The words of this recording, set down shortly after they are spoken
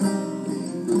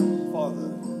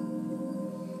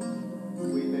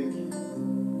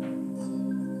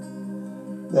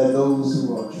that those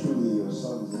who are truly your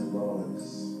sons and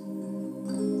daughters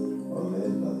are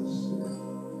led by the Spirit.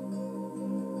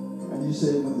 And you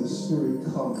said when the Spirit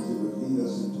comes, it will lead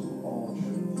us into all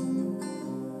truth.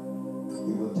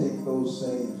 It will take those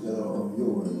things that are of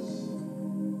yours,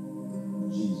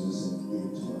 Jesus, and give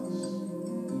it to us.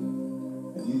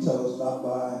 And you tell us not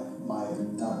by might,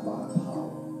 not by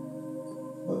power,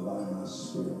 but by my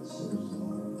Spirit, says the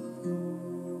Lord.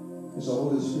 And so,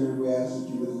 Holy Spirit, we ask that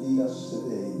you would lead us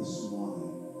today, this morning.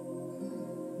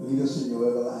 Lead us in your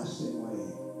everlasting way.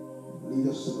 Lead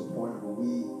us to the point where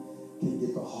we can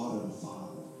get the heart of the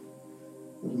Father,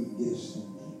 that we can get his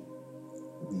thinking,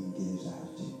 that we can get his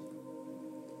attitude.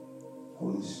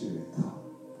 Holy Spirit, come,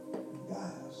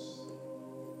 guide us.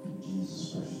 In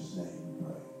Jesus' precious name we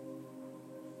pray.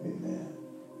 Amen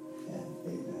and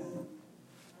amen.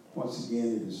 Once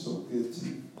again, it is so good to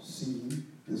see you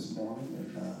this morning. And,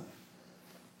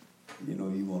 you know,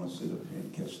 you want to sit up here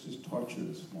and catch this torture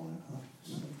this morning, huh?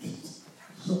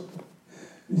 So,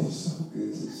 it's so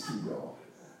good to see y'all.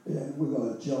 And we're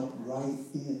going to jump right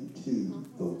into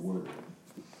the Word.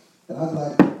 And I'd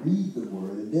like to read the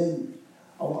Word. And then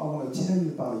I want to tell you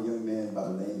about a young man by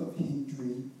the name of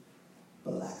Hendry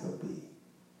Blackaby.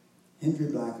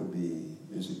 Hendry Blackaby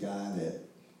is a guy that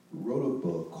wrote a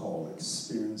book called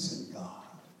Experiencing God.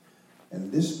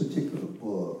 And this particular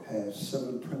book has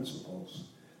 7 principles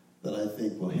that I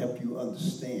think will help you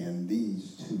understand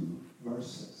these 2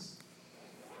 verses.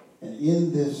 And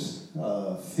in this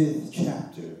 5th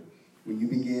chapter, when you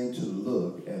begin to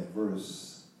look at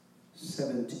verse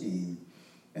 17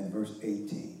 and verse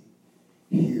 18,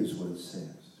 here's what it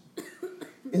says.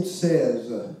 It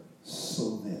says,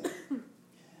 so then.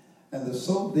 And the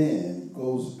so then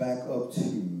goes back up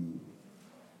to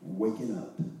waking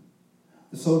up.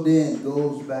 The so then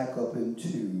goes back up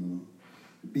into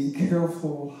be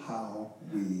careful how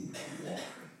we walk.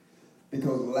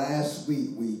 Because last week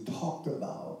we talked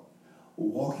about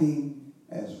walking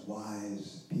as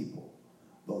wise people.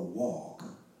 The walk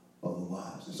of the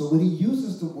wise. And so when he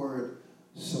uses the word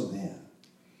so then,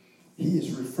 he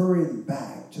is referring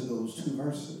back to those 2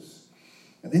 verses.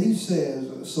 And then he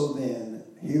says, so then,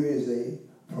 here is a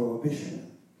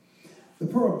prohibition. The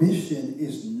prohibition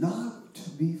is not to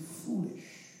be foolish.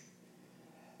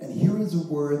 And here is a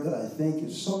word that I think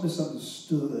is so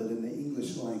misunderstood in the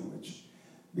English language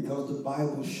because the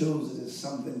Bible shows it as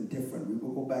something different. We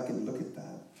will go back and look at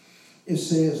that. It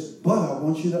says, but I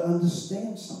want you to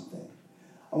understand something.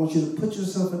 I want you to put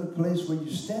yourself in a place where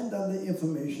you stand on the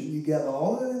information, you gather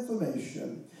all that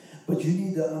information, but you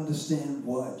need to understand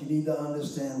what? You need to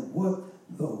understand what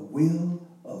the will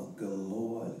of the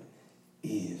Lord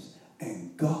is.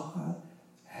 And God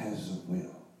has a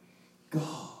will.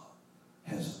 God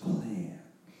has a plan.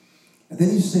 And then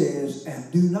he says,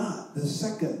 and do not, the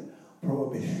second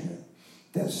prohibition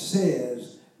that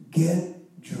says,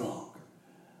 get drunk.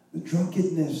 The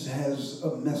drunkenness has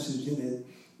a message in it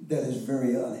that is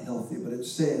very unhealthy, but it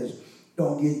says,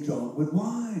 don't get drunk with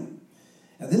wine.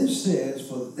 And then it says,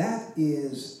 for that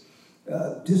is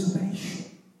dissipation.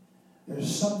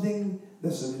 There's something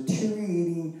that's a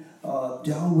deteriorating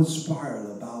downward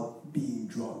spiral about being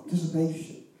drunk.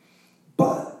 Dissipation.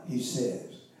 But, he says,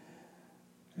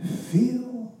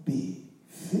 be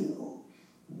filled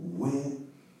with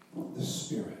the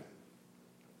Spirit.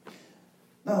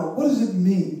 Now, what does it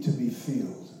mean to be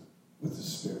filled with the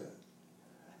Spirit?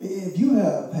 If you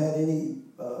have had any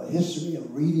history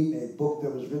of reading a book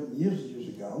that was written years and years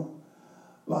ago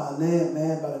by a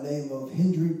man by the name of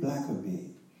Hendry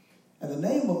Blackaby, and the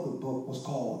name of the book was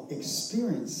called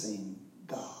Experiencing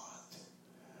God.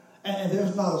 And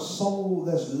there's not a soul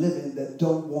that's living that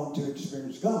don't want to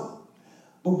experience God.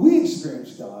 But we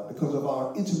experience God because of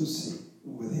our intimacy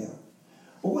with him.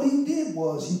 But what he did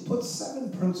was he put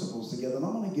 7 principles together, and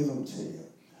I'm going to give them to you.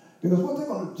 Because what they're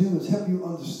going to do is help you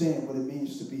understand what it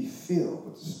means to be filled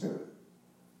with the Spirit.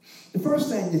 The first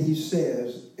thing that he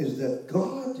says is that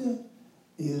God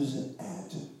is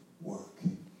at work.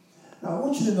 Now, I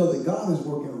want you to know that God is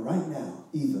working right now,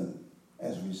 even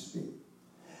as we speak.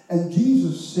 And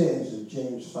Jesus says in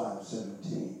James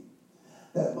 5:17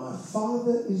 that my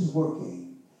Father is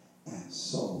working, and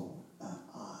so am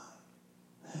I.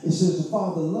 It says the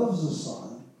Father loves the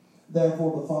Son,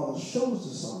 therefore the Father shows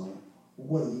the Son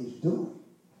what he's doing,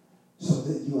 so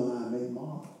that you and I may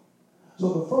marvel.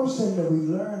 So the first thing that we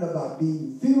learn about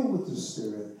being filled with the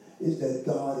Spirit is that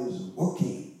God is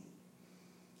working,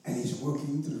 and he's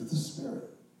working through the Spirit.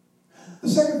 The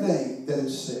second thing that it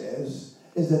says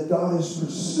is that God is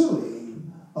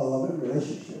pursuing a loving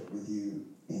relationship with you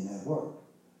in that work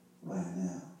right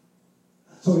now.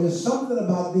 So there's something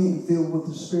about being filled with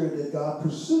the Spirit that God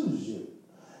pursues you.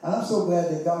 And I'm so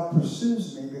glad that God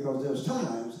pursues me, because there's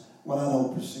times when I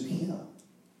don't pursue him.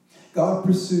 God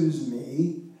pursues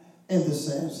me in the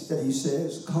sense that he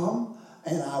says, come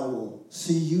and I will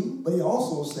see you. But he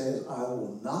also says, I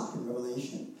will knock, in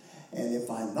Revelation. And if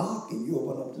I knock and you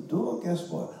open up the door, guess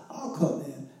what? I'll come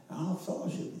in and I'll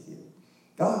fellowship with you.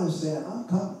 God is saying, I'm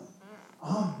coming.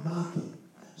 I'm knocking.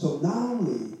 So not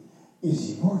only is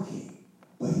he working,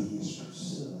 but he is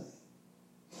pursuing.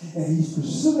 And he's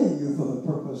pursuing you for the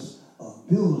purpose of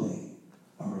building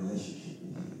a relationship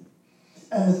with you.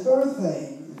 And the third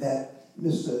thing that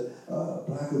Mr.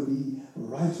 Blackaby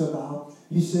writes about,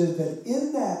 he says that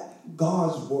in that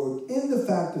God's work, in the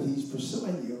fact that he's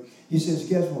pursuing you, he says,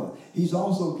 guess what? He's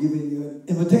also giving you an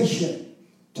invitation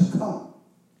to come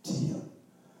to him.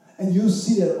 And you'll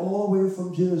see that all the way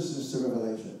from Genesis to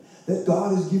Revelation, that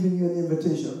God is giving you an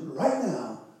invitation right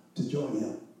now to join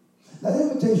him. That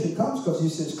invitation comes because he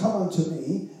says, come unto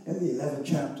me, in the 11th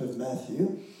chapter of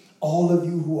Matthew, all of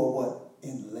you who are what?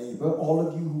 In labor, all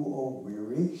of you who are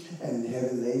weary and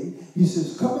heavy laden. He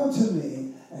says, come unto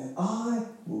me, and I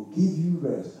will give you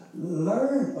rest.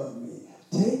 Learn of me.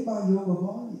 Take my yoke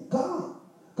upon you. Come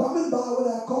and buy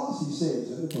without cost, he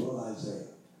says in the book of Isaiah.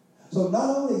 So not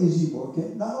only is he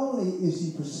working, not only is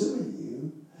he pursuing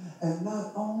you, and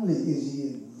not only is he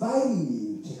inviting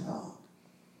you to come,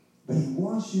 but he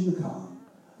wants you to come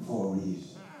for a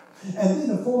reason. And then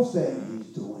the fourth thing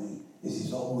he's doing is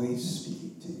he's always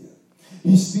speaking to you.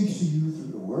 He speaks to you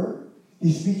through the word.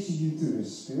 He speaks to you through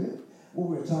his spirit. What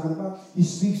we're talking about, he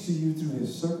speaks to you through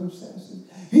his circumstances.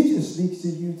 He just speaks to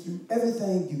you through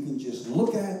everything you can just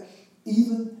look at,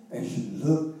 even as you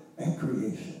look at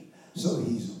creation. So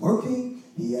he's working.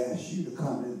 He asks you to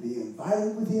come and be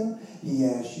invited with him. He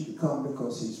asks you to come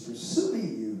because he's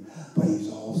pursuing you, but he's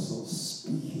also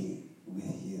speaking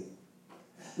with you.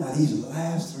 Now, these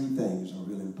last three things are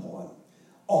really important.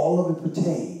 All of it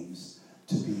pertains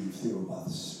to being filled by the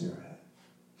Spirit.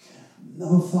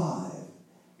 Number 5,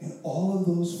 in all of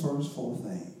those first 4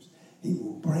 things, he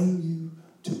will bring you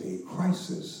to a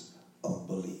crisis of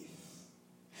belief.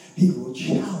 He will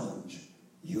challenge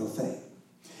your faith.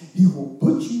 He will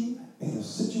put you in a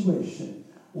situation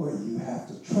where you have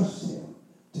to trust him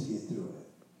to get through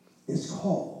it. It's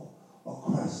called a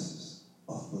crisis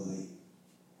of belief.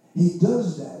 He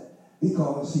does that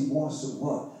because he wants to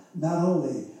what? Not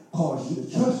only cause you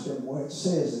to trust him, where it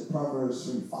says in Proverbs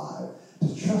 3:5,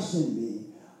 to trust in me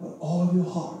with all of your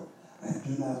heart and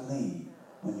do not lean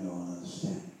on your own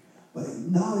understanding, but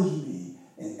acknowledge me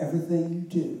in everything you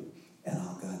do, and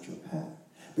I'll guide your path.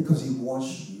 Because he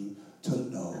wants you to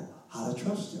know how to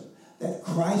trust him. That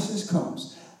crisis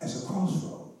comes as a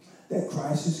crossroad. That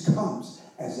crisis comes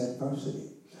as adversity.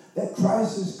 That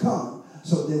crisis comes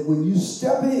so that when you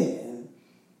step in,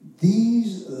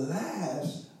 these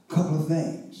last couple of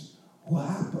things will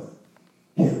happen.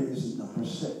 Here is number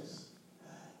 6.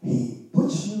 He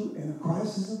puts you in a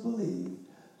crisis of belief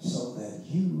so that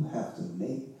you have to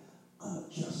make an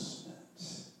adjustment.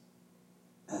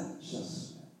 An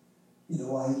adjustment. You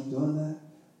know why he's doing that?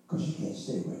 Because you can't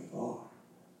stay where you are.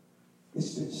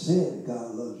 It's been said that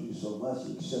God loves you so much,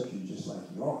 he accepts you just like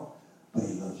you are, but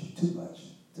he loves you too much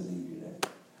to leave you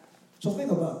there. So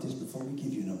think about this before we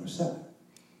give you number 7.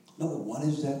 Number 1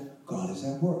 is that God is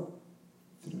at work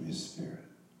through his Spirit.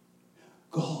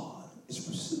 God is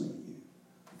pursuing you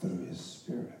through his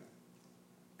Spirit.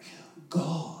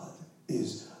 God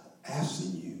is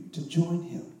asking you to join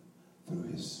him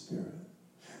through his Spirit.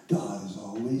 God is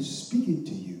always speaking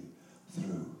to you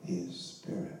through his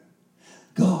Spirit.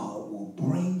 God will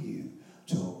bring you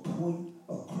to a point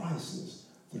of crisis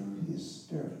through his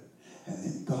Spirit. And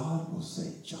then God will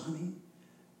say, Johnny,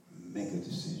 make a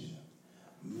decision.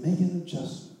 Make an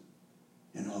adjustment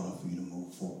in order for you to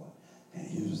move forward. And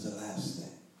here's the last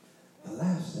thing. The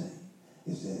last thing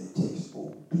is that it takes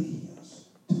obedience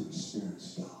to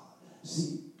experience God.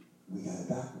 See, we got it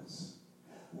backwards.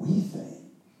 We think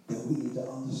that we need to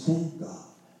understand God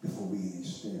before we can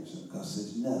experience him. God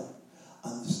says, no.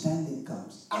 Understanding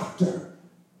comes after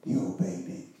you obey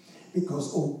me.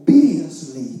 Because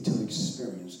obedience leads to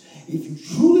experience. If you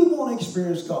truly want to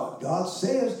experience God, God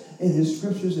says in his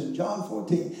scriptures in John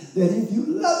 14 that if you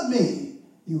love me,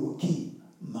 you will keep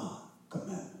my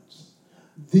commandments.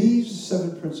 These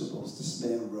 7 principles this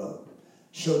man wrote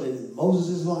showed it in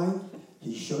Moses' life.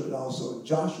 He showed it also in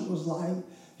Joshua's life.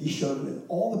 He showed it in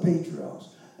all the patriarchs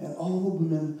and all the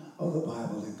women of the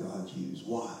Bible that God used.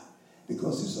 Why?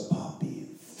 Because it's about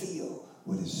being filled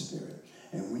with his Spirit.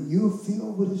 And when you're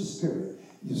filled with his Spirit,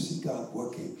 you see God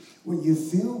working. When you're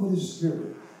filled with his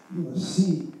Spirit, you will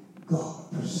see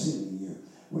God pursuing you.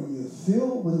 When you're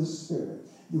filled with his Spirit,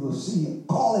 you will see him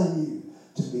calling you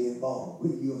to be involved.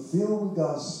 When you're filled with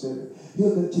God's Spirit,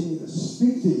 He'll continue to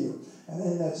speak to you. And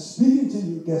in that speaking to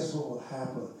you, guess what will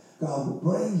happen? God will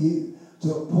bring you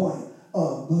to a point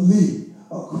of belief,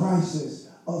 a crisis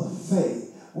of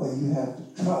faith, where you have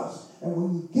to trust. And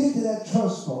when you get to that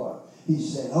trust part, He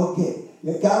said, okay,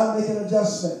 you got to make an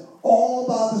adjustment all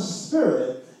by the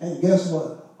Spirit. And guess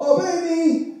what? Obey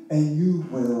me, and you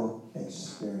will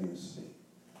experience me.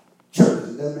 Church,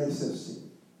 does that make sense to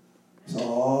you? It's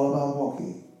all about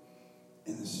walking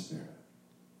in the Spirit.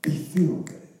 Be filled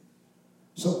with it.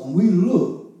 So when we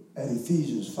look at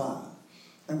Ephesians 5,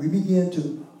 and we begin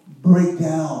to break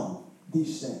down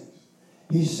these things,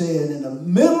 He said in the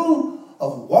middle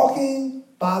of walking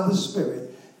by the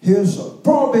Spirit, here's a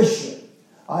prohibition.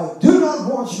 I do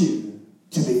not want you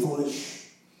to be foolish.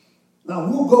 Now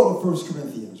we'll go to 1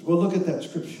 Corinthians. We'll look at that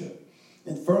scripture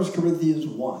in 1 Corinthians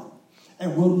 1.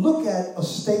 And we'll look at a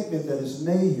statement that is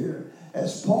made here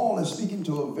as Paul is speaking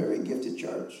to a very gifted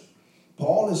church.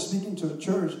 Paul is speaking to a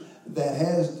church that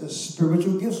has the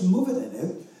spiritual gifts moving in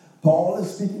it. Paul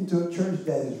is speaking to a church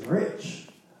that is rich,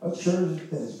 a church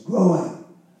that is growing.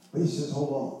 But he says,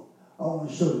 hold on, I want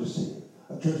to show this to you.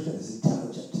 A church that is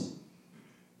intelligent.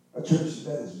 A church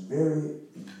that is very,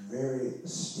 very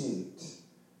astute.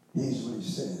 Here's what he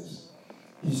says.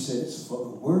 He says, for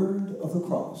the word of the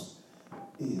cross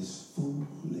is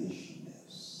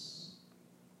foolishness.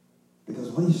 Because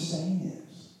what he's saying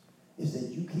is that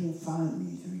you can't find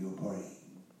me through your brain.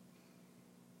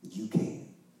 You can't.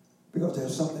 Because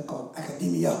there's something called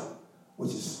academia,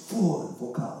 which is full in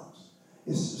 4 columns.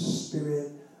 It's the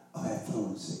spirit of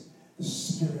affluency, the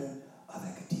spirit of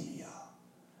academia.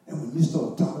 And when you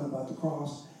start talking about the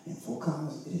cross in 4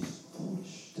 columns, it is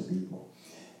foolish to people.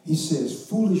 He says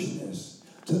foolishness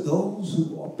to those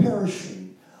who are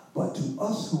perishing, but to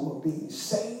us who are being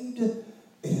saved, it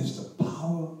is the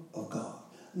power of God.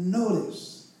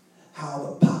 Notice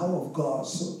how the power of God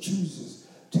so chooses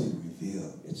to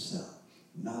reveal itself,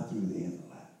 not through the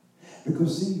intellect.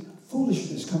 Because see,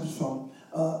 foolishness comes from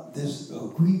this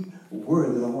Greek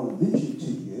word that I want to mention to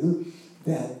you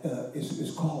that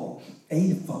is called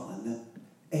aphron,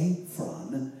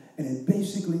 and it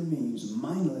basically means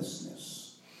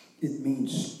mindlessness. It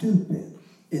means stupid.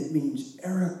 It means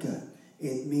arrogant.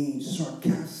 It means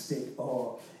sarcastic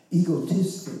or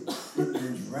egotistic. It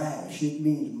means rash. It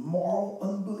means moral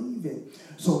unbelieving.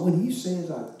 So when he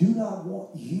says, I do not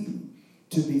want you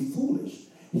to be foolish,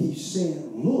 he's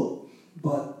saying, look,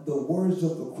 but the words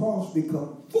of the cross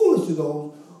become foolish to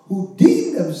those who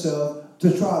deem themselves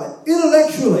to try to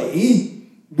intellectually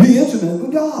be intimate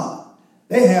with God.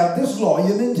 They have this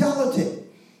lawyer mentality.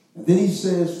 And then he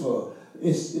says,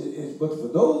 but for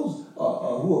those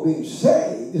who are being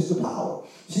saved, it's the power.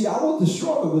 See, I will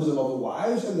destroy the wisdom of the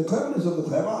wise, and the cleverness of the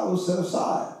clever I will set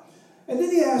aside. And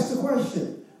then he asked the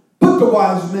question, put the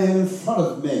wise man in front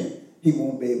of me, he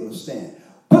won't be able to stand.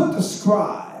 Put the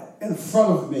scribe in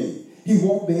front of me, he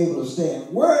won't be able to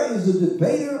stand. Where is the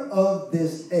debater of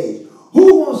this age?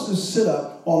 Who wants to sit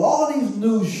up on all these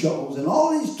news shows and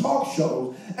all these talk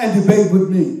shows and debate with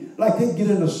me? Like they get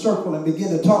in a circle and begin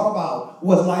to talk about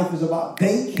what life is about.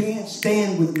 They can't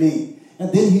stand with me.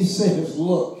 And then he says,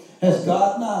 look, has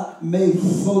God not made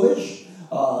foolish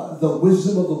the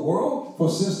wisdom of the world? For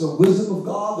since the wisdom of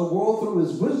God, the world through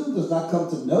his wisdom does not come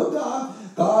to know God,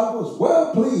 God was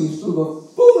well pleased through the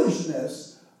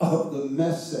foolishness of the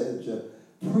message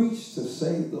preached to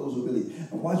save those who believe.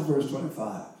 And watch verse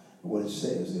 25, what it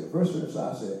says there. Verse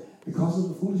 25 says, because of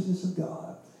the foolishness of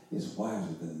God is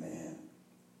wiser than man.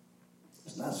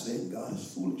 It's not saying God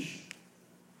is foolish.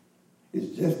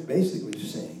 It's just basically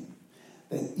saying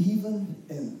that even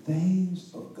in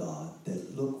things of God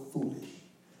that look foolish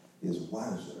is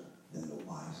wiser than the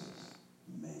wisest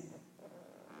man.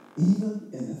 Even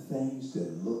in the things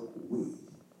that look weak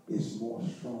is more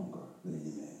stronger than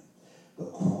any man. The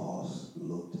cross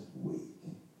looked weak.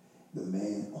 The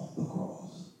man on the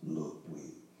cross looked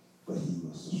weak. But he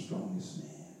was the strongest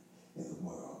man in the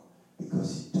world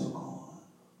because he took on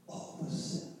all the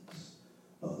sins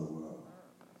of the world.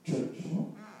 Church,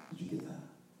 did you get that?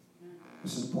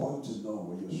 It's important to know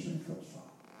where your strength comes from.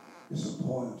 It's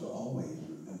important to always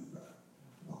remember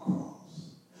the cross.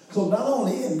 So not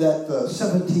only in that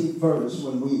 17th verse,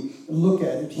 when we look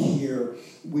at it here,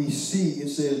 we see it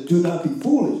says, do not be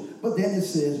foolish. But then it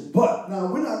says, but.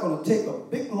 Now, we're not going to take a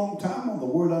big, long time on the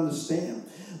word understand.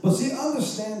 But see,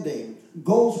 understanding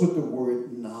goes with the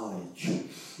word knowledge.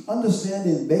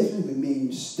 Understanding basically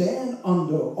means stand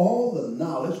under all the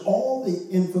knowledge, all the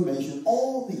information,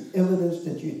 all the evidence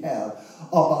that you have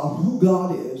about who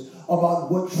God is,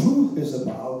 about what truth is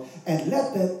about, and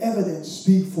let that evidence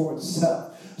speak for itself.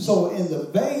 So in the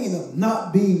vein of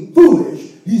not being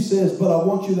foolish, he says, but I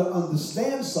want you to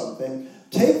understand something.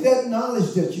 Take that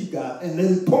knowledge that you got and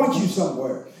let it point you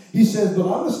somewhere. He says,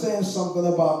 but understand something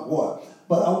about what?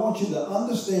 But I want you to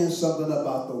understand something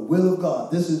about the will of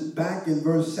God. This is back in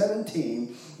verse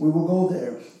 17. We will go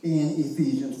there in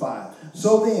Ephesians 5.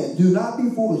 So then, do not be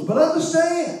foolish, but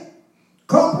understand,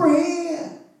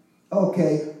 comprehend,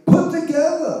 okay, put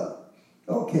together,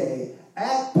 okay,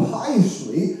 act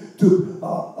piously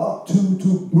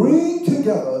to bring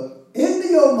together into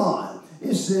your mind.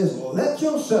 It says, let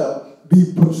yourself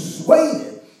be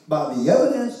persuaded by the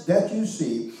evidence that you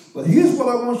see. But here's what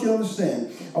I want you to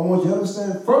understand. I want you to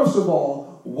understand, first of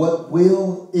all, what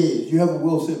will is. You have a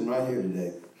will sitting right here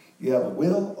today. You have a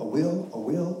will, a will, a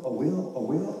will, a will, a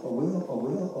will, a will, a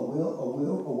will, a will, a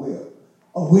will, a will.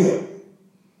 A will.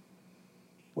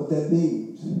 What that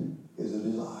means is a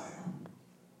desire.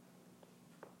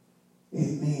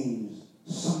 It means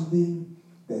something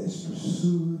that is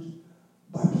pursued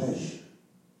by pleasure.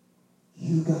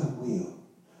 You got a will.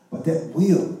 But that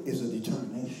will is a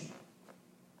determination.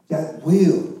 That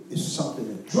will is something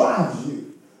that drives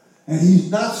you. And he's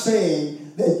not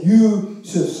saying that you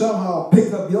should somehow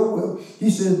pick up your will. He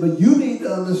says, but you need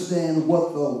to understand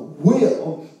what the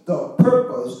will, the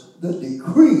purpose, the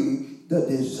decree, the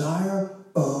desire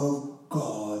of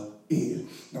God is.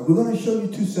 Now, we're going to show you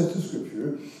two sets of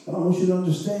scripture, and I want you to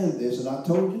understand this. And I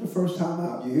told you the first time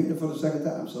out. You're hearing it for the second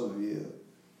time, some of you.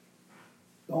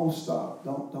 Don't stop.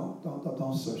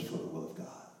 Don't search for the will of God.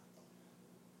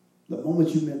 The moment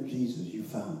you met Jesus, you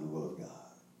found the will of God.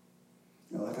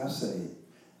 You know, like I say,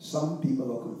 some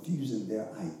people are confusing their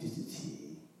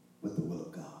identity with the will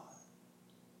of God.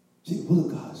 See, the will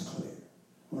of God is clear.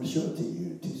 I'm going to show it to you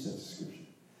in two sets of scripture.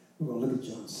 We're going to look at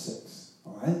John 6,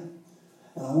 all right?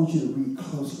 And I want you to read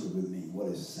closely with me what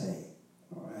it's saying,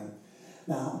 all right?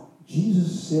 Now,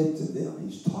 Jesus said to them,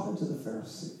 he's talking to the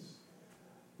Pharisees.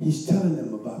 He's telling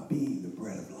them about being the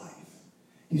bread of life.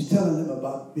 He's telling them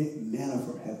about being manna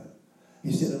from heaven.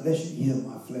 He said, unless you eat of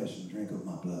my flesh and drink of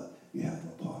my blood, you have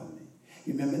no part of me.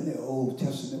 You remember in the Old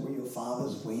Testament where your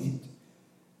fathers waited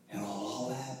and all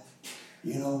that?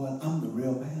 You know what? I'm the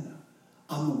real manna.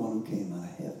 I'm the one who came out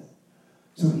of heaven.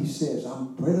 So he says,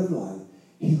 I'm bread of life.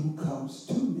 He who comes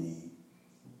to me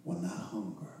will not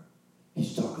hunger.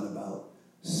 He's talking about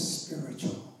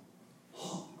spiritual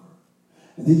hunger.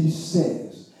 And then he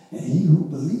says, and he who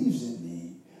believes in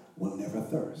me will never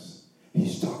thirst.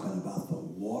 He's talking about the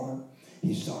water.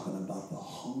 He's talking about the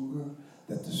hunger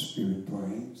that the Spirit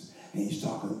brings. And he's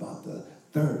talking about the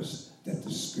thirst that the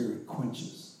Spirit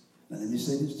quenches. Now let me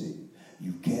say this to you.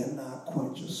 You cannot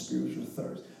quench a spiritual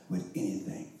thirst with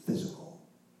anything physical.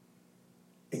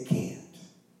 It can't.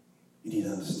 You need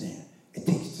to understand. It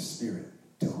takes the Spirit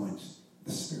to quench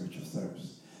the spiritual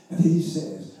thirst. And then he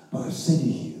says, but I say to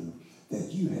you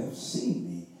that you have seen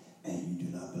me and you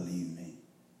do not believe me.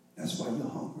 That's why you're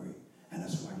hungry and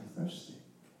that's why you're thirsty.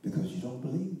 Because you don't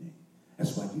believe me.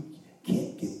 That's why you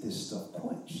can't get this stuff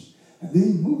quenched. And then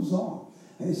he moves on.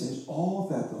 And he says, all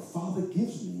that the Father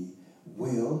gives me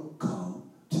will come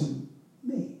to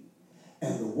me.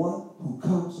 And the one who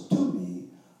comes to me,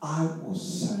 I will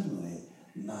certainly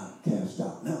not cast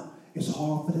out. Now, it's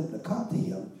hard for them to come to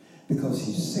him because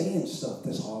he's saying stuff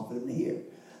that's hard for them to hear.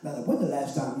 Now, when the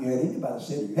last time you had anybody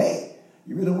say to you, hey,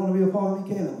 you really want to be a part of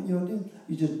me, Caleb? You know,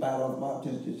 you just bite off my mouth,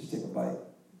 just take a bite.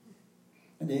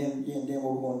 And then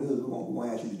what we're going to do is we're going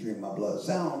to ask you to drink my blood.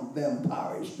 Sound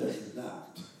vampirish, does it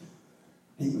not?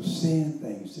 He was saying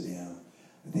things to them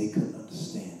that they couldn't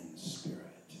understand in the spirit.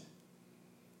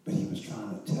 But he was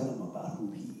trying to tell them about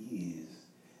who he is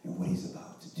and what he's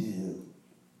about to do.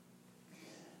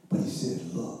 But he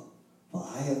said, look, for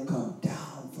I have come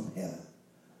down from heaven.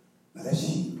 Now that's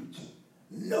huge.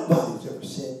 Nobody's ever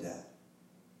said that.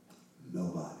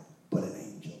 Nobody but an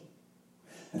angel.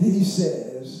 And then he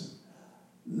says,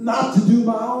 not to do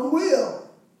my own will,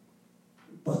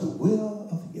 but the will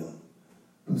of him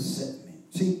who sent me.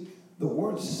 See, the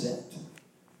word sent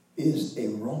is a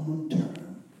Roman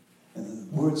term,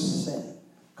 and the word sent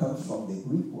comes from the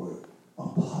Greek word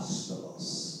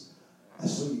apostolos.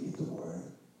 That's where you get the word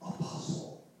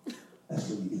apostle. That's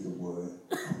where you get the word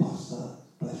apostolos.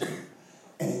 Bless you.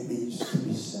 And it means to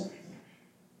be sent.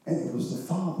 And it was the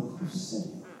Father who sent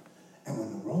him. And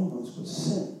when the Romans would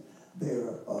send their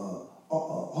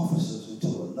officers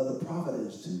into another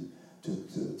province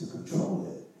to control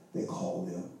it, they called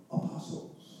them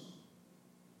apostles.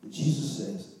 And Jesus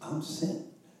says, I'm sent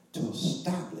to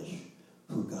establish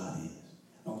who God is.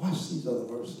 Now watch these other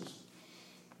verses.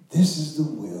 This is the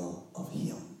will of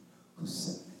him who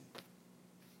sent me.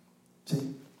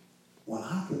 See, when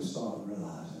I can start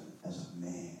realizing as a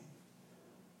man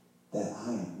that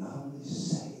I am not only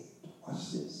saved,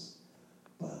 watch this,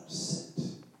 but I'm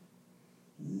sent.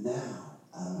 Now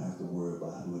I don't have to worry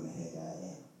about who in the heck I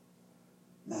am.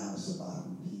 Now it's about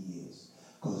who he is.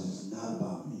 Because it's not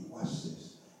about me. Watch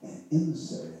this. An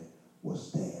emissary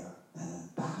was there. An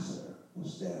ambassador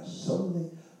was there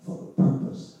solely for the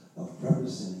purpose of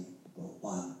representing the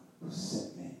one who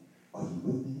sent me. Are you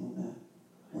with me on that?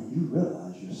 When you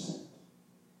realize you're sent,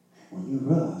 when you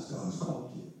realize God has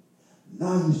called you,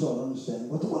 now you start understanding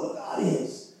what the will of God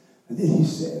is. And then he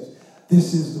says,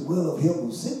 this is the will of him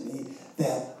who sent me,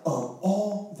 that of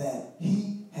all that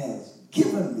he has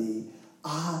given me,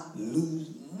 I lose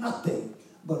nothing,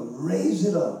 but raise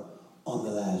it up on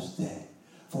the last day.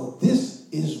 For this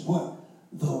is what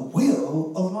the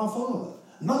will of my Father.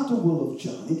 Not the will of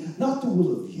Johnny, not the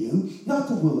will of you, not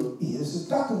the will of Is,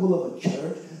 not the will of a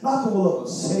church, not the will of a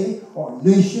city or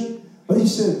nation. But he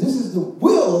said, this is the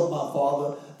will of my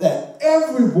Father, that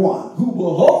everyone who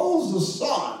beholds the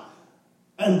Son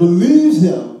and believes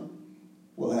him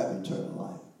will have eternal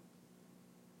life.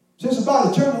 So it's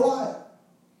about eternal life.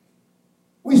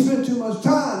 We spend too much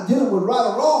time dealing with right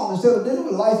or wrong instead of dealing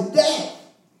with life and death.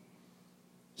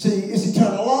 See, it's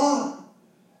eternal life.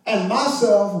 And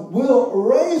myself will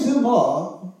raise him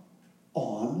up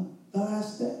on the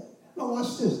last day. Now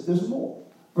watch this. There's more.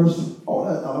 That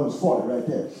was 40 right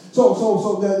there.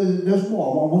 So there's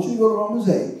more. I want you to go to Romans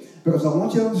 8 because I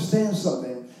want you to understand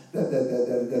something that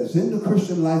is in the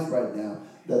Christian life right now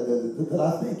that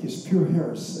I think is pure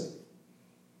heresy.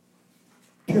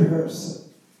 Pure heresy.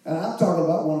 And I'm talking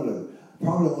about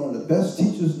probably one of the best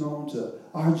teachers known to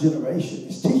our generation.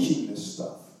 He's teaching this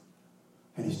stuff.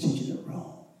 And he's teaching it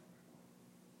wrong.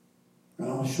 And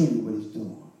I'm going to show you what he's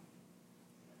doing.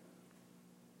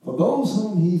 For those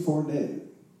whom he foreknew,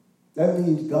 that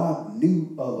means God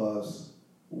knew of us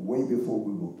way before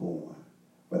we were born.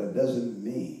 But it doesn't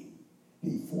mean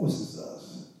he forces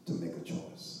us to make a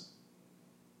choice.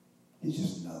 He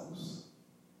just knows.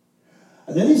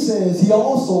 And then he says he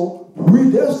also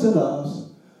predestined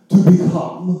us to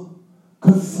become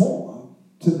conformed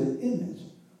to the image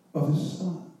of his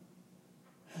Son.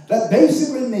 That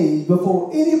basically means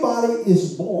before anybody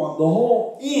is born, the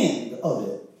whole end of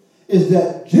it is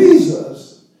that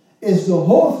Jesus is the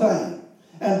whole thing.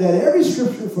 And that every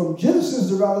scripture from Genesis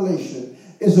to Revelation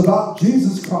is about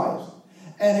Jesus Christ.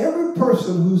 And every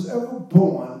person who's ever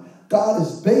born, God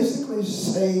is basically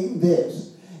saying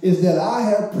this, is that I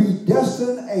have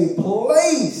predestined a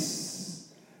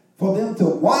place for them to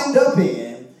wind up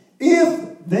in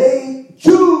if they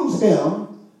choose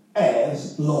him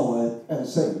as Lord and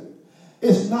Savior.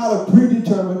 It's not a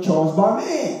predetermined choice by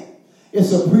man.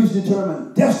 It's a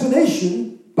predetermined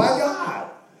destination by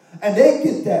God. And they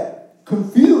get that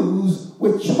confused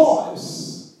with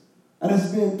choice. And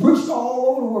it's being preached all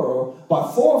over the world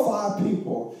by 4 or 5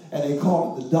 people, and they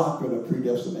call it the doctrine of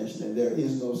predestination, and there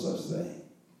is no such thing.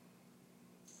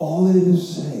 All it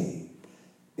is saying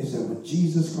is that when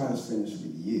Jesus Christ finished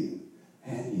with you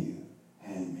and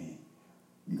me,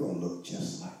 you're going to look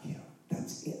just like him.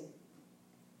 That's it.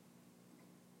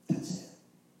 That's it.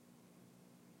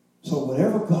 So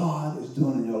whatever God is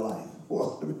doing in your life,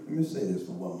 well, let me say this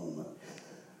for one moment.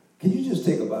 Can you just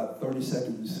take about 30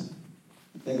 seconds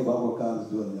and think about what God is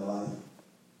doing in your life?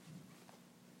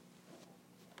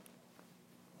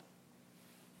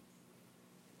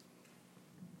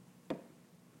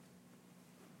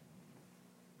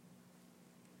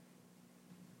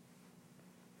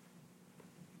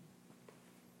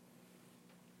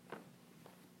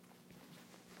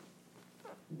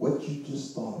 What you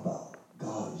just thought about,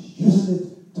 God is using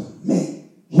it to make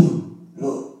you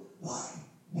look like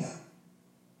him.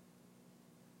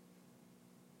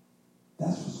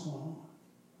 That's what's going on.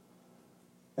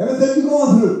 Everything you're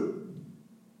going through,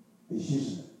 he's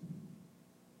using it.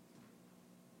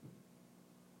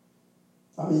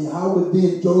 I mean, how would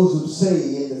then Joseph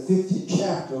say in the 50th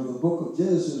chapter of the book of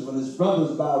Genesis when his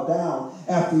brothers bowed down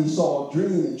after he saw a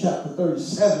dream in chapter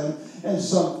 37, and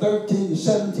some 13 to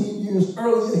 17 years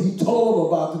earlier he told them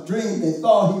about the dream. They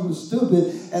thought he was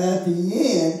stupid, and at the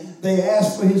end they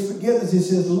asked for his forgiveness. He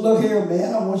says, look here,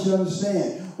 man, I want you to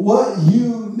understand what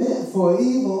you meant for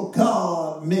evil,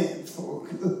 God meant for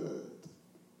good.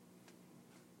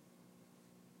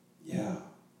 Yeah,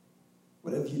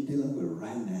 whatever you're dealing with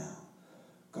right now,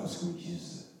 God's going to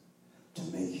use it to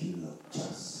make you look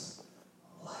just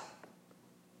like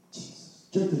Jesus.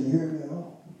 Church, did you hear me at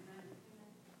all?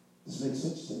 Does this make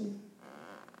sense to you?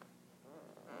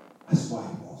 That's why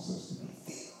he wants us to be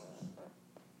filled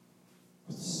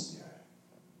with the Spirit.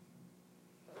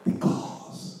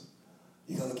 Because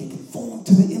you're going to get conformed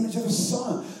to the image of first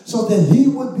son, so that he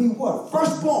would be what?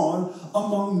 Firstborn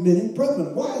among many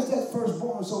brethren. Why is that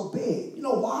firstborn so big? You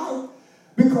know why?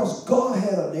 Because God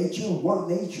had a nature, one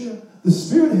nature. The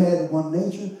Spirit had one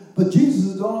nature, but Jesus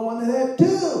is the only one that had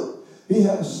two. He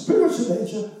had a spiritual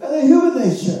nature and a human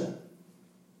nature.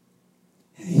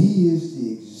 And he is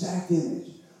the exact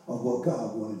image of what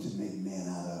God wanted to make man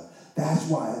out of. That's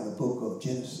why in the book of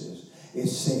Genesis, it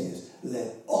says,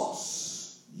 let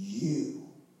us, you,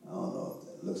 I don't know if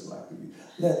that looks like you,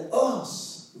 let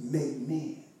us make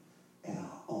men in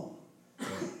our own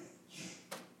image,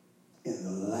 in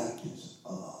the likeness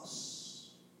of us.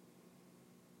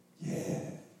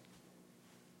 Yeah.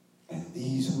 And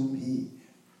these whom he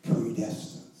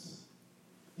predestines.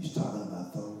 He's talking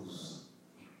about those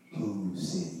who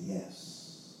said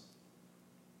yes.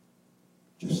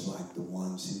 Just like the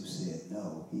ones who said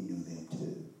no, he knew them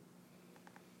too.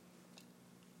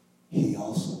 He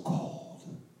also called.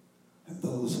 And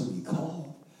those whom he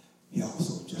called, he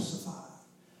also justified.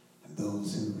 And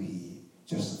those who he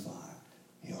justified,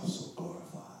 he also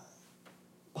glorified.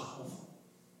 Powerful.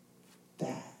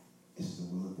 That is the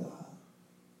will of God.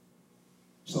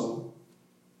 So,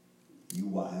 you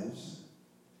wives,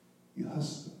 you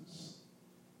husbands,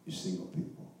 you single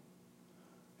people,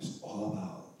 it's all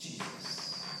about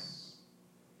Jesus.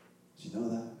 Did you know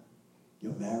that?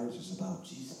 Your marriage is about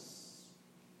Jesus.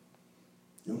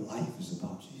 Your life is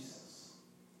about Jesus.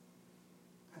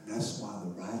 And that's why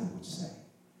the writer would say,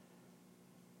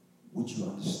 would you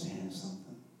understand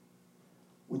something?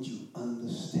 Would you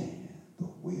understand the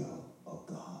will of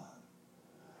God?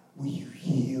 Will you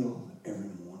yield every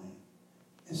morning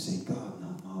and say, God,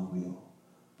 not my will,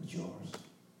 but yours?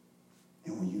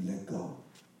 And will you let go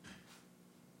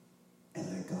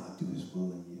and let God do his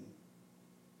will in you?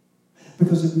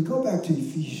 Because if we go back to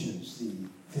Ephesians,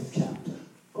 the 5th chapter,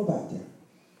 go back there,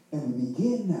 and we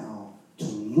begin now to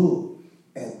look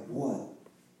at what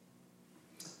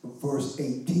verse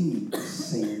 18 is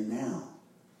saying now.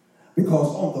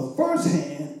 Because on the first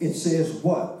hand, it says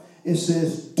what? It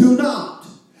says, do not.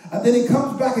 And then it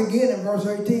comes back again in verse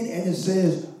 18 and it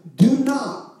says, do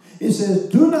not. It says,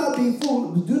 do not be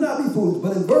foolish. Do not be foolish.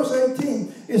 But in verse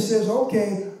 18, it says,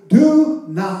 okay, do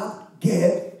not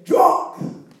get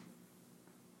drunk.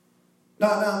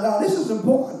 Now, this is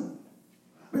important.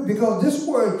 Because this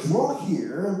word drunk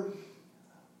here,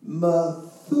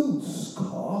 Methuska,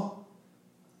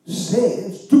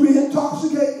 says to be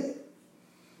intoxicated.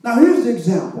 Now, here's the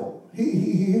example.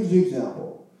 Here's the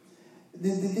example.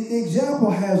 The example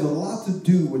has a lot to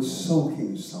do with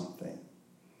soaking something.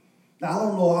 Now, I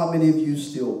don't know how many of you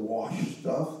still wash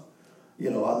stuff. You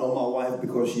know, I know my wife,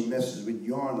 because she messes with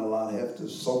yarn a lot, have to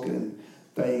soak it in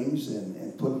things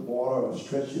and put water or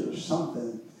stretch it or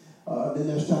something. Then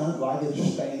there's times where I get a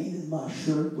stain in my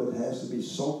shirt, but it has to be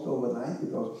soaked overnight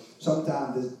because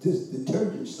sometimes this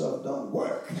detergent stuff don't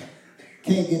work.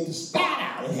 Can't get the spot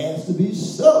out. It has to be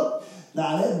soaked.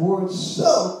 Now that word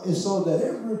soak is so that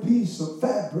every piece of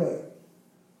fabric,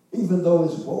 even though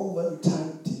it's woven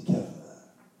tight together,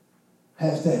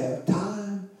 has to have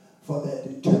time for that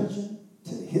detergent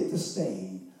to hit the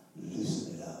stain,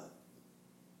 loosen it up,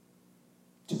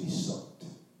 to be soaked.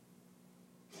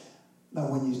 Now,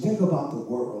 when you think about the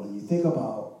world and you think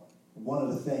about one of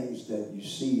the things that you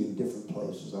see in different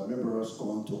places, I remember us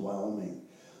going to Wyoming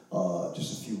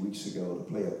just a few weeks ago to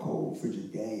play a cold,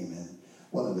 frigid game, and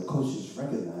one of the coaches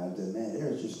recognized that, man,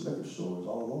 there's just liquor stores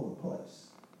all over the place.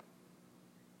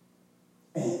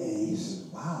 And he said,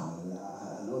 wow,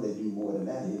 I know they do more than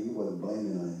that here. He wasn't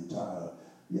blaming an entire,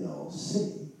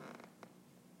 city.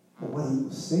 But what he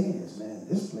was saying is, man,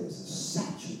 this place is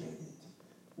saturated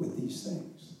with these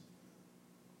things.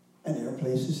 And there are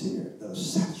places here that are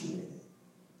saturated.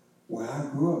 Where I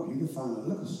grew up, you can find a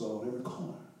liquor store on every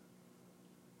corner.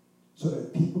 So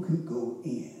that people can go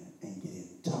in and get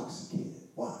intoxicated.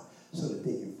 Why? So that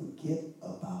they can forget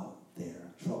about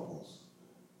their troubles.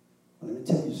 Well, let me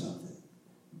tell you something.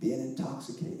 Being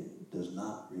intoxicated does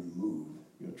not remove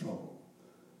your trouble.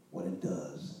 What it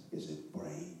does is it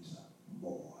brings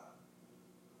more.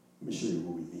 Let me show you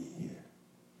what we mean here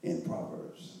in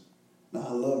Proverbs. Now,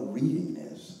 I love reading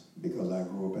this because I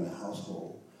grew up in a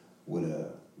household with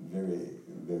a very,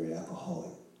 very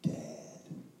alcoholic dad.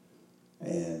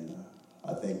 And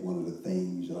I think one of the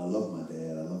things, and I love my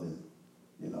dad, I love him,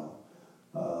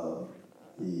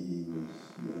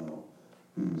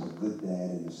 he was a good dad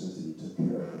in the sense that he took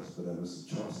care of us, but there was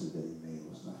some choices that he made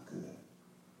was not good.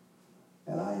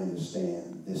 And I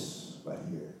understand this right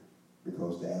here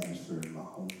because the atmosphere in my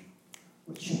home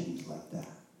would change like that.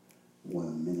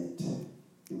 1 minute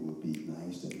it would be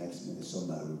nice, the next minute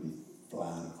somebody would be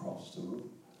flying across the room.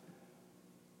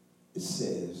 It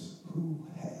says, who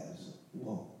has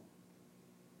woe.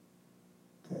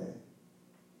 Okay?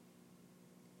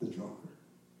 The drunkard.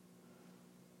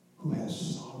 Who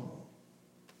has sorrow.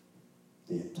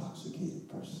 The intoxicated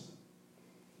person.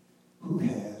 Who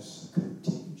has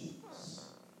contingents.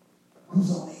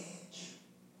 Who's on edge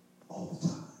all the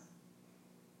time.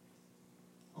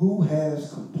 Who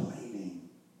has complaining.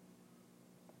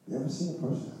 You ever seen a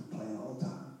person complain all the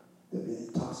time? They've been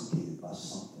intoxicated by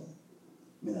something.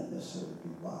 May not necessarily be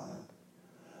violent.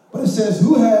 But it says,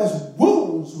 who has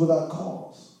wounds without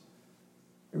cause.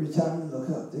 Every time you look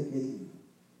up, they're getting,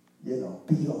 beat on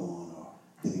or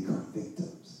they become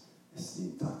victims. It's the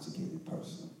intoxicated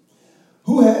person.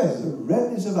 Who has the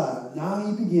redness of eye. Now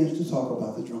he begins to talk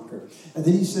about the drunkard. And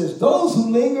then he says, those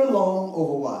who linger long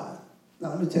over wine. Now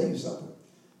let me tell you something.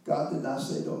 God did not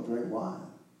say don't drink wine.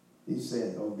 He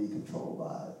said don't be controlled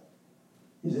by it.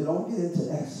 He said don't get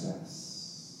into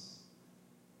excess.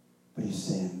 But he's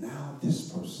saying now this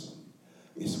person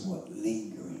is what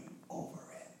lingering over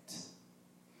it.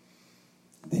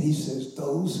 Then he says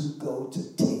those who go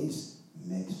to taste,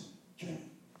 mix, drink,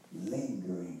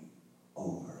 lingering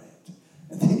over it.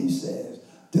 And then he says,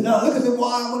 do not look at the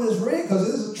wine when it's red because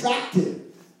it is attractive.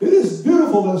 It is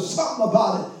beautiful. There's something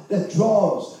about it that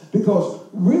draws. Because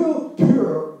real,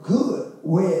 pure, good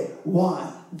red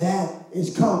wine that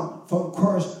is come from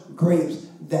crushed grapes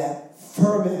that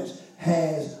ferments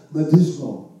has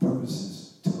medicinal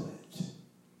purposes to it.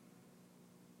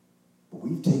 But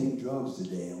we've taken drugs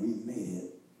today and we've made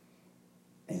it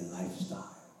a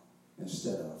lifestyle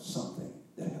instead of something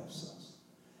that helps us.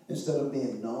 Instead of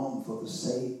being numb for the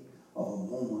sake of a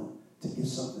moment to get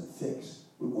something fixed,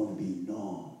 we want to be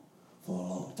numb for a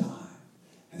long time.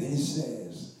 And then he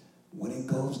says, when it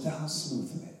goes down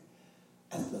smoothly,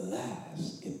 at the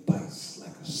last, it bites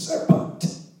like a serpent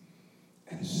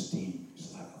and it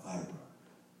stings like a viper.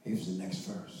 Here's the next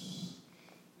verse.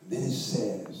 And then it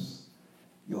says,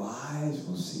 your eyes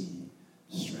will see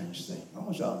strange things. I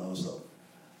want y'all to know something.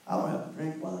 I don't have to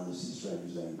drink wine to see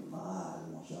strange things, but my eyes, I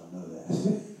want y'all to know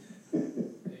that.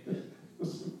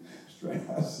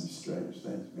 I see strange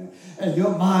things, man. And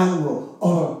your mind will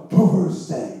utter perverse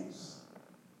things.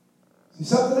 See,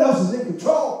 something else is in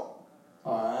control.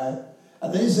 All right?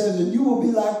 And then he says, and you will be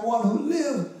like one who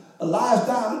lies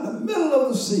down in the middle of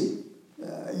the sea.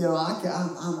 I'm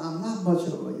not much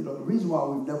of a, the reason why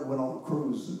we've never went on a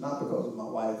cruise is not because of my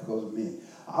wife, because of me.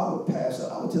 I would pass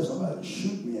out. I would tell somebody to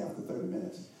shoot me after 30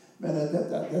 minutes. Man,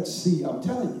 that sea, I'm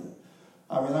telling you.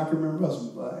 I mean, I can remember us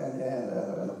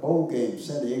at a bowl game in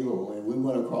San Diego, and we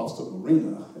went across the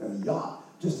marina in a yacht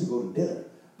just to go to dinner.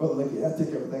 Brother Licky, I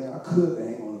took everything I could to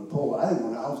hang on to the pole. I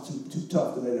was too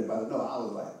tough to let anybody know. I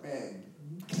was like, man,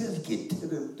 let's get to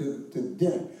the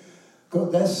dinner.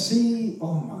 Because that sea,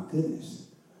 oh my goodness,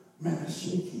 man, that's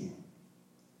shaky.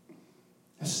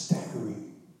 That's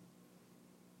staggering.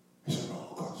 It's a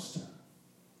roller coaster.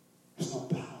 There's no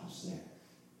balance there.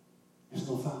 There's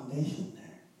no foundation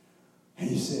there. And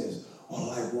he says, or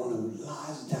like one who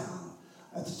lies down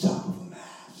at the top of a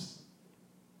mast.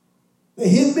 They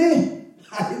hit me.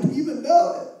 I didn't even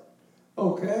know it.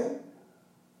 Okay?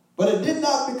 But it did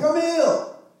not become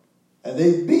ill. And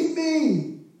they beat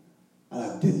me. And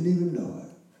I didn't even know it.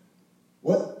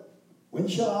 What? When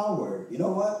shall I work? You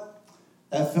know what?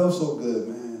 That felt so good,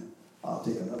 man. I'll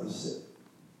take another sip.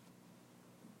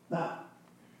 Now,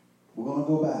 we're going to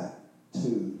go back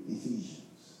to Ephesians.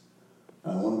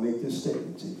 I want to make this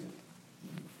statement to you.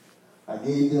 I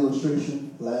gave the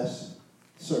illustration last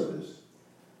service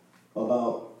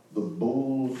about the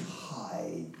bull's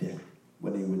hide,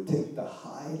 when they would take the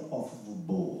hide off of a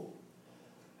bull.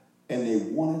 And they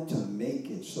wanted to make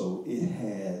it so it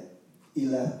had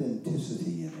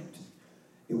elasticity in it.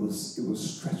 It was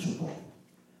stretchable.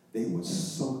 They would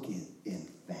soak it in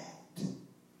fat.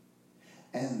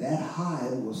 And that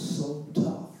hide was so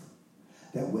tough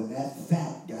that when that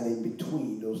fat got in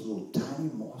between those little tiny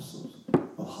morsels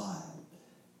of hide,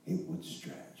 it would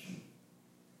stretch.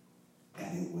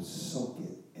 And it would soak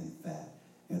it in fat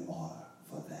in order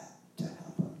for that to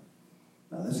happen.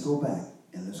 Now let's go back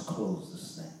and let's close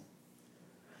this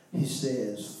thing. He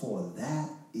says, for that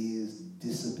is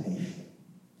dissipation.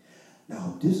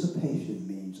 Now dissipation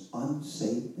means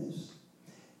unsafeness,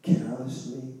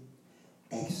 carelessly,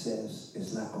 excess.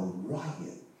 Is like a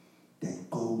riot that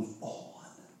goes on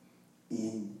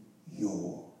in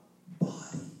your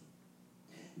body.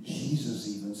 Jesus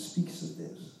even speaks of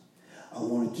this. I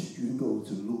wanted you to go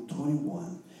to Luke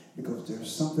 21 because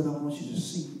there's something I want you to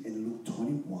see in Luke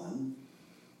 21,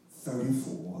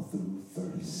 34 through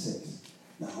 36.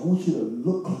 Now I want you to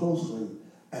look closely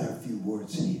at a few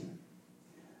words here.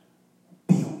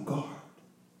 Be on guard.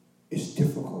 It's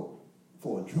difficult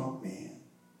for a drunk man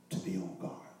to be on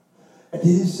guard. And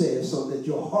then it says, so that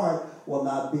your heart will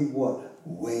not be what?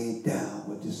 Weighed down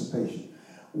with dissipation.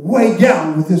 Weighed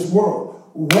down with this world.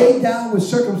 Weighed down with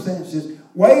circumstances.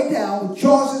 Weighed down with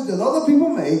choices that other people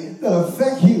make that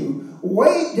affect you.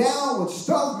 Weighed down with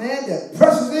stuff, man, that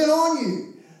presses in on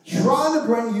you. Trying to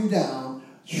bring you down.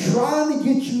 Trying to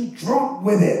get you drunk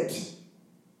with it.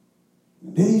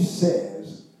 And then he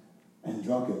says, and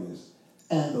drunkenness,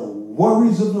 and the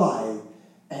worries of life,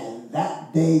 and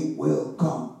that day will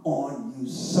come on you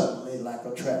suddenly like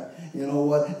a trap. You know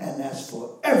what? And that's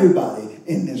for everybody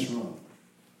in this room.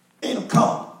 It'll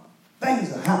come.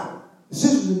 Things will happen.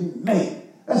 Decisions will be made.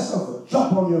 That stuff will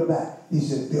jump on your back. He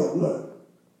said, be alert.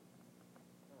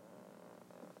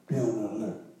 Be on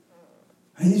alert.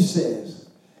 And he says,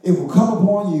 it will come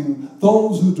upon you,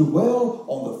 those who dwell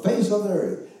on the face of the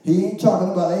earth. He ain't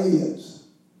talking about aliens,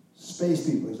 space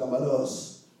people. He's talking about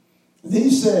us. And then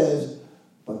he says,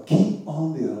 but keep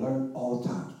on the alert all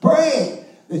times, praying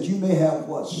that you may have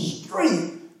what?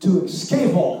 Strength to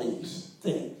escape all these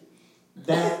things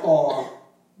that are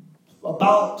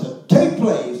about to take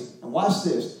place. And watch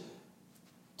this.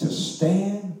 To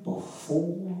stand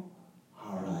before,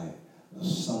 all right, the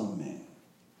Son of Man.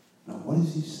 Now, what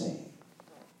is he saying?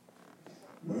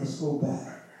 Let's go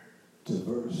back to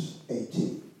verse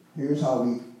 18. Here's how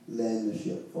we land the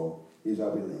ship, folks. Here's how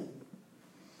we land.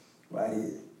 Right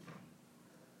here.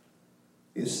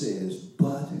 It says,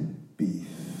 but be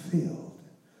filled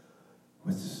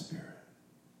with the Spirit.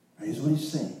 Here's what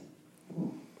he's saying.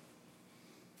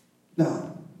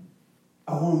 Now,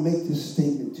 I want to make this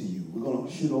statement to you. We're going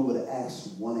to shoot over to Acts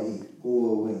 1:8. Go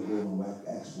away and go over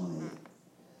to Acts 1:8.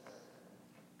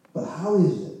 But how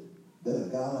is it that a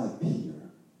guy like Peter,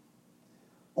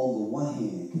 on the one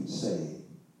hand, can say,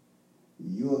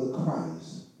 you're the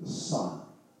Christ, the Son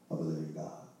of the living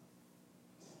God.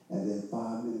 And then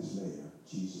 5 minutes later,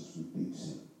 Jesus rebukes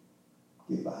him.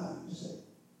 Get behind me, Satan.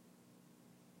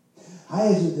 How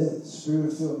is it that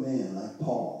spirit-filled men like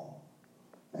Paul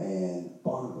and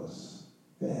Barnabas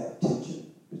could have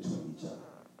tension between each other?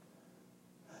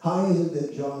 How is it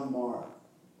that John Mark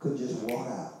could just walk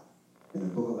out in the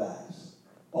book of Acts,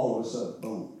 all of a sudden,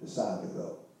 boom, decide to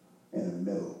go in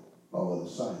the middle of an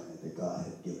assignment that God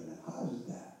had given him? How is it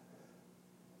that?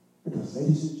 Because,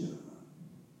 ladies and gentlemen,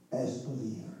 as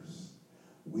believers,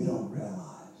 we don't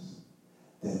realize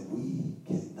that we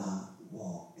cannot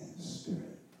walk in the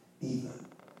Spirit even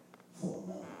for a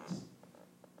moment.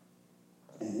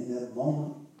 And in that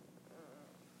moment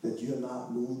that you're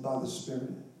not moved by the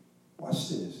Spirit, watch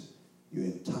this, you're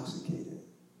intoxicated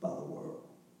by the world.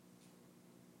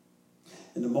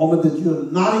 In the moment that you're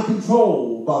not in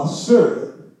control by the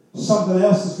Spirit, something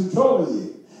else is controlling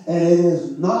you. And it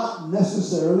is not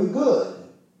necessarily good.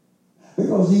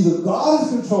 Because either God is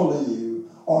controlling you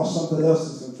or something else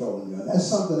is controlling you. And that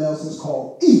something else is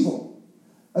called evil.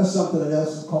 That something else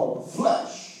is called the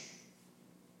flesh.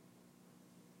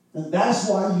 And that's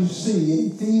why you see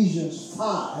in Ephesians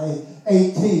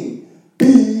 5:18,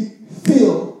 be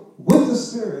filled with the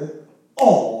Spirit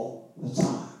all the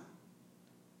time.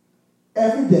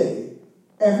 Every day,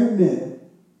 every minute,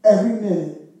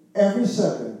 every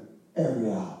second,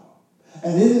 every hour.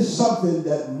 And it is something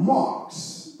that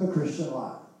marks the Christian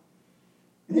life.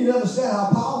 You need to understand how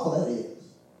powerful that is.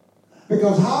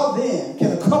 Because how then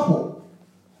can a couple,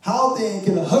 how then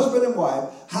can a husband and wife,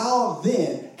 how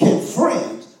then can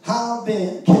friends, how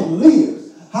then can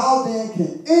leaders, how then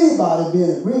can anybody be in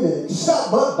agreement except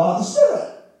but by the Spirit?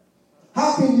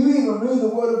 How can you even read the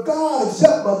Word of God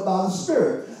except but by the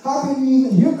Spirit? How can you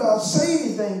even hear God say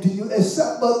anything to you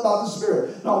except but by the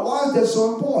Spirit? Now, why is that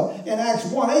so important? In Acts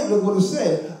 1:8, look what it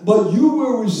said. But you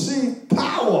will receive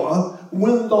power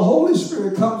when the Holy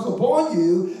Spirit comes upon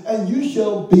you, and you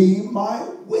shall be my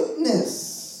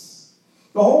witness.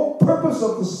 The whole purpose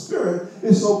of the Spirit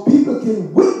is so people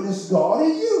can witness God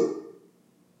in you.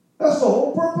 That's the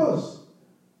whole purpose.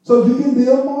 So you can be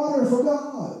a martyr for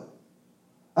God.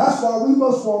 That's why we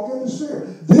must walk in the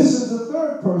Spirit. This is the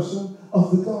third person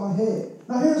of the Godhead.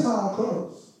 Now here's how I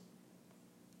close.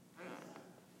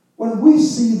 When we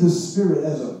see the Spirit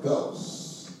as a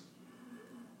ghost,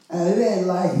 and it ain't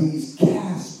like he's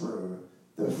Casper,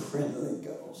 the friendly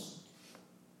ghost.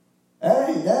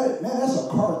 Man, that's a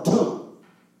cartoon.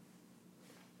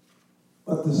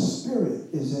 But the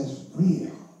Spirit is as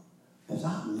real as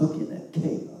I'm looking at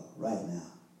Caleb right now.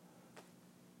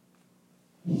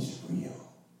 He's real.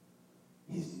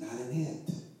 He's not an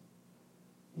it.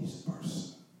 He's a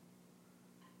person.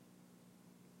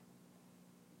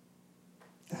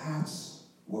 That's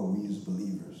where we as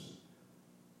believers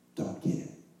don't get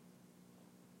it.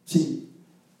 See,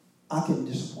 I can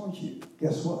disappoint you.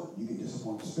 Guess what? You can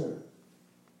disappoint the Spirit.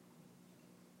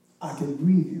 I can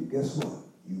grieve you. Guess what?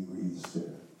 You can grieve the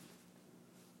Spirit.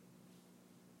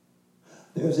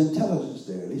 There's intelligence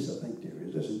there. At least I think there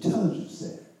is. There's intelligence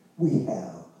there. We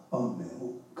have a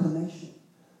mental connection.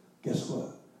 Guess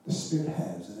what? The Spirit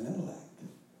has an intellect.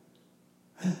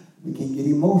 We can get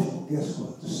emotional. Guess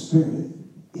what? The Spirit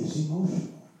is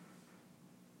emotional.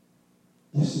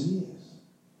 Yes, it is.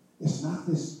 It's not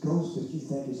this ghost that you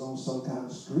think is on some kind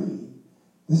of screen.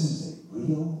 This is a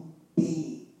real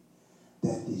being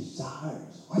that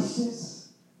desires, watch this,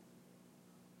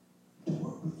 to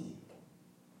work with you.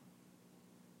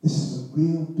 This is a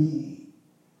real being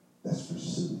that's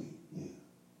pursuing you.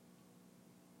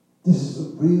 This is a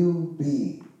real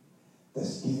being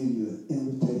that's giving you an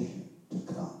invitation to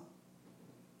come.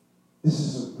 This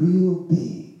is a real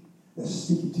being that's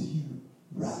speaking to you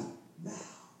right now.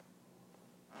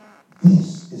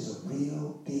 This is a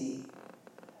real being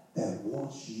that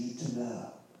wants you to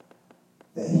know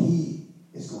that he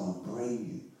is going to bring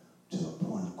you to a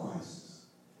point of crisis.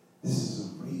 This is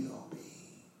a real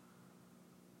being,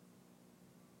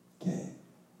 okay,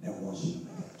 that wants you to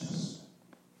make an adjustment.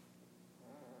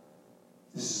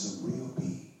 This is a real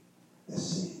being that's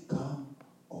saying, come,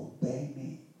 obey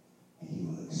me, and you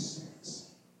will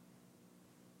experience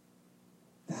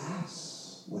me.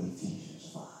 That's what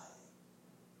Ephesians 5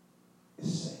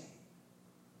 is saying.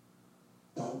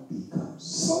 Don't become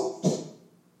soaked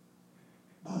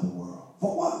by the world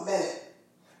for 1 minute,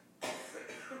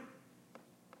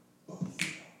 but be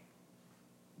filled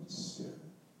with the Spirit.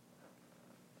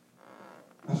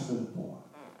 That's really important.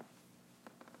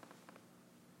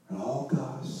 And all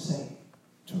God is saying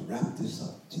to wrap this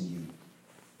up to you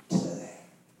today.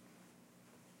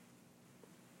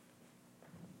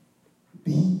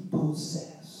 Be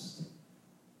possessed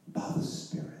by the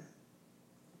Spirit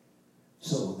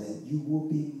so that you will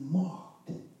be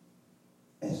marked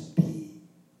as being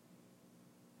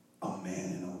a man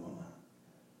and a woman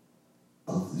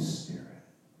of the Spirit.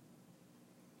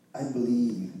 I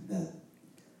believe that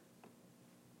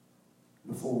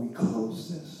before we close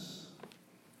this,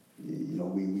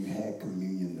 we had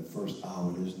communion the first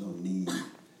hour. There's no need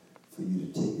for you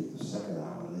to take it the second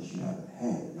hour unless you haven't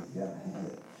had it. If you haven't had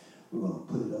it, we're going to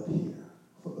put it up here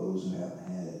for those who haven't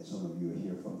had it. Some of you are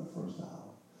here from the first hour.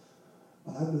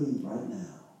 But I believe right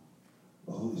now,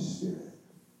 the Holy Spirit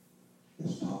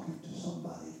is talking to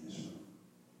somebody in this room.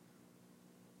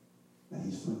 Now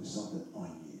he's putting something on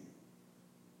you.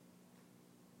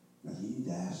 Now you need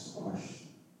to ask the question,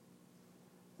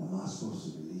 am I supposed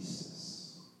to release this?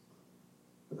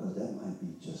 Because that might be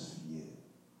just for you.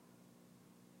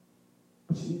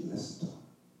 But you need to listen to him.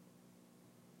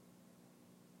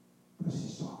 Because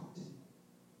he's talking to you.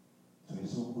 So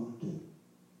here's what we're going to do.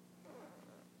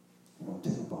 We're going to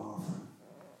take up our offering.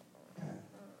 Okay?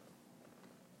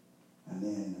 And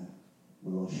then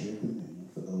we're going to share communion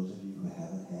for those of you who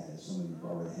haven't had it. Some of you have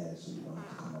already had it, so you don't have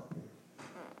to come up here.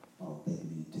 I don't think you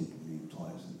need to take communion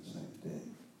twice in the same day.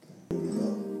 Okay? Here we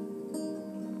go.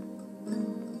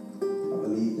 I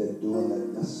believe that during that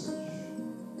message,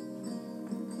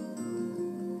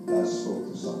 God spoke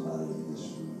to somebody in this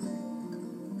room.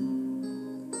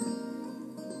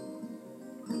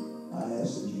 I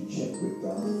ask that you check with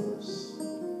God first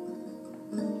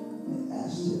and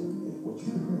ask him if what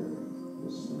you heard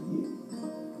was for you.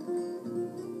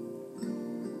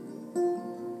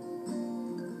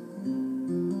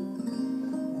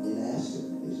 And then ask him,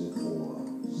 is it for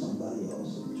somebody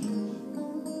else in the church?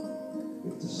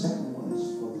 If the second one is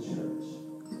for the church,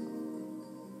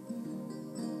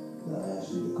 then I ask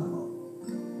you to come up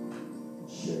and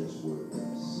share his word with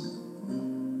us.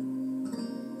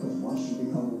 Because once you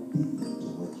become obedient to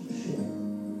what you share,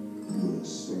 you will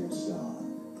experience God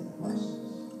in the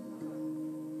process.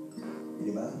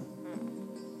 Anybody?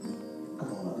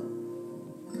 Come on up.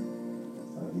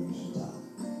 I'll give you some time.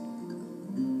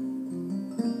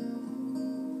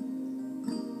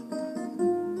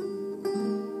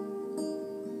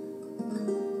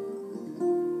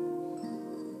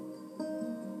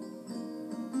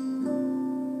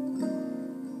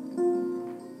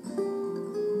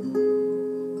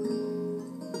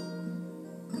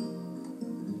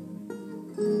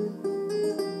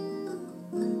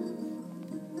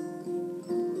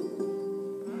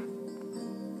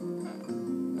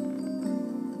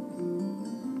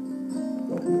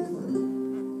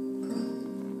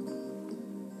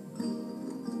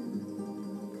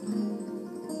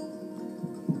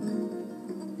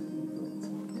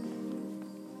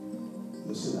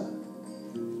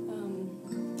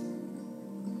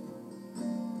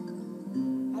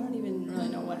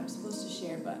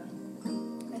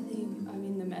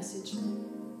 message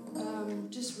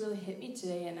just really hit me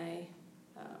today, and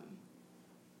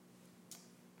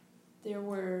there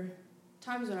were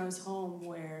times when I was home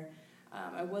where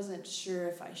I wasn't sure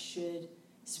if I should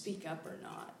speak up or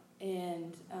not,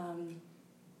 and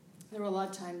there were a lot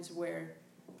of times where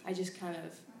I just kind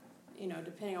of,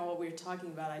 depending on what we were talking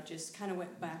about, I just kind of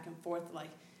went back and forth, like,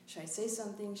 should I say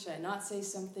something? Should I not say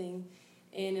something?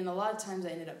 And in a lot of times I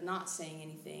ended up not saying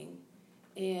anything,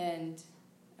 and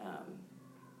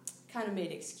kind of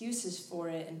made excuses for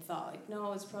it and thought, like,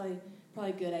 no, it's probably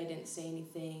good I didn't say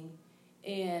anything.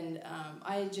 And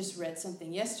I just read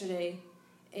something yesterday,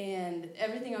 and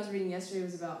everything I was reading yesterday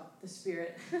was about the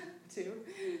Spirit too.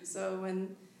 So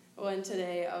when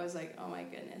today I was like, oh my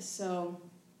goodness. So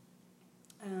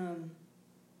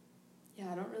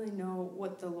I don't really know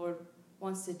what the Lord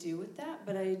wants to do with that,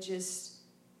 but I just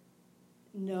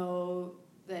know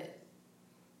that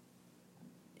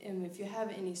if you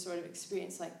have any sort of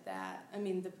experience like that, I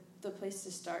mean, the place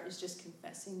to start is just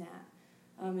confessing that,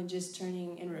 and just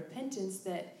turning in repentance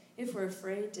that if we're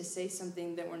afraid to say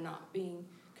something, that we're not being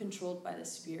controlled by the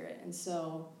Spirit. And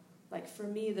so, like, for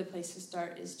me, the place to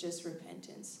start is just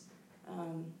repentance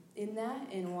in that,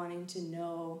 and wanting to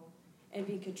know and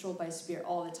be controlled by the Spirit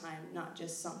all the time, not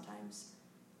just sometimes.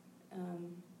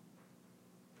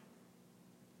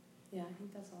 I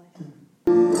think that's all I have.